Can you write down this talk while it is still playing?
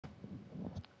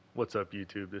What's up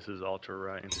YouTube? This is Ultra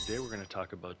Right, and today we're going to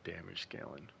talk about damage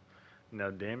scaling. Now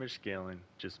damage scaling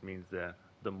just means that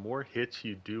the more hits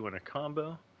you do in a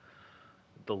combo,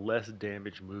 the less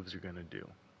damage moves you're going to do.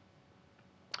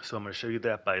 So I'm going to show you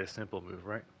that by a simple move,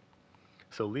 right?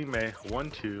 So Li Mei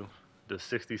 1-2 does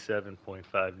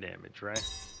 67.5 damage, right?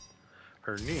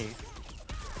 Her knee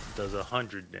does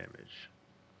 100 damage.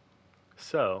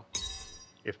 So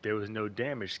if there was no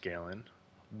damage scaling,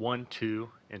 1-2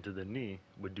 into the knee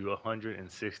would do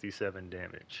 167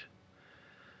 damage.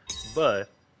 But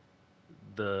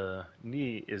the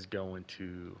knee is going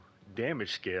to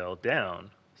damage scale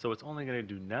down, so it's only going to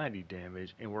do 90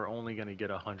 damage, and we're only going to get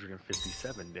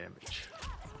 157 damage.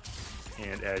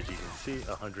 And as you can see,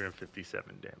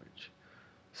 157 damage.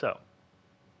 So,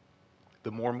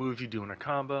 the more moves you do in a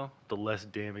combo, the less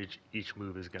damage each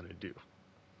move is going to do.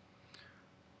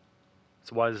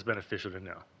 So why is this beneficial to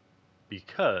know?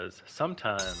 Because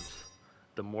sometimes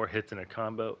the more hits in a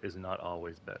combo is not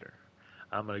always better.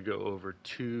 I'm going to go over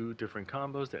two different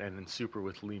combos that end in super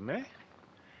with Li Mei,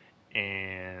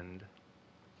 and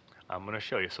I'm going to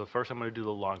show you. So first I'm going to do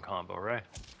the long combo, right?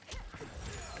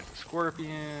 Into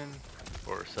Scorpion,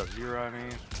 or Sub-Zero I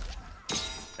mean,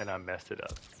 and I messed it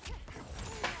up.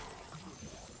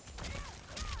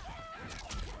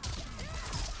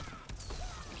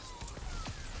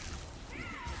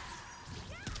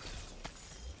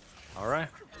 Alright,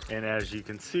 and as you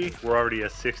can see, we're already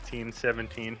at 16,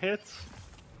 17 hits.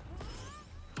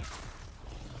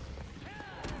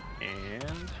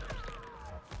 And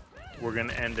we're going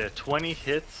to end at 20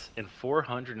 hits and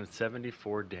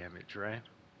 474 damage, right?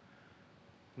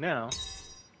 Now,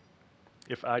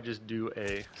 if I just do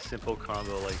a simple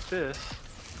combo like this,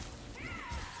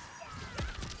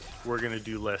 we're going to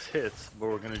do less hits, but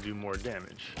we're going to do more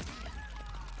damage.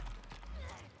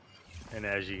 And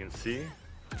as you can see,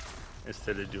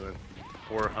 instead of doing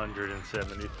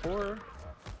 474,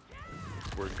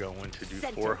 we're going to do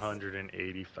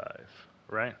 485,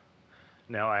 right?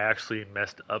 Now I actually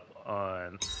messed up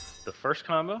on the first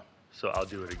combo, so I'll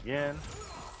do it again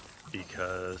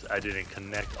because I didn't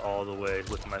connect all the way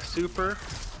with my super.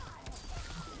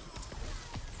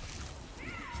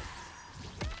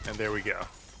 And there we go.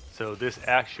 So this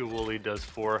actually does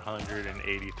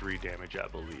 483 damage, I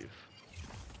believe.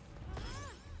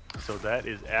 So that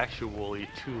is actually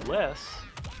 2 less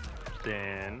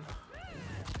than,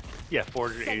 yeah,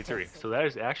 483. So that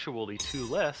is actually 2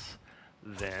 less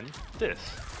than this.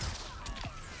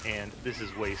 And this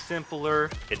is way simpler,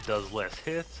 it does less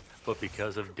hits, but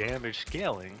because of damage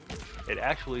scaling, it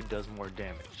actually does more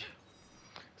damage.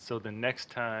 So the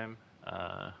next time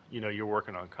you're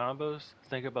working on combos,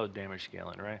 think about damage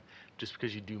scaling, right? Just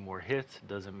because you do more hits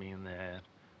doesn't mean that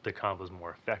the combo is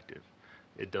more effective.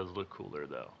 It does look cooler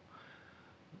though.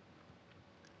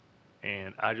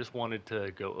 And I just wanted to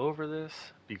go over this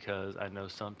because I know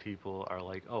some people are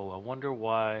like, oh, I wonder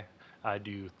why I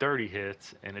do 30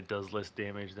 hits and it does less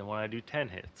damage than when I do 10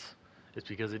 hits. It's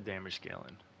because of damage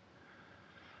scaling.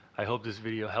 I hope this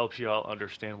video helps you all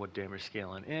understand what damage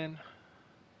scaling is,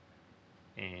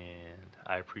 and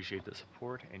I appreciate the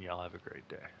support, and y'all have a great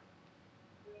day.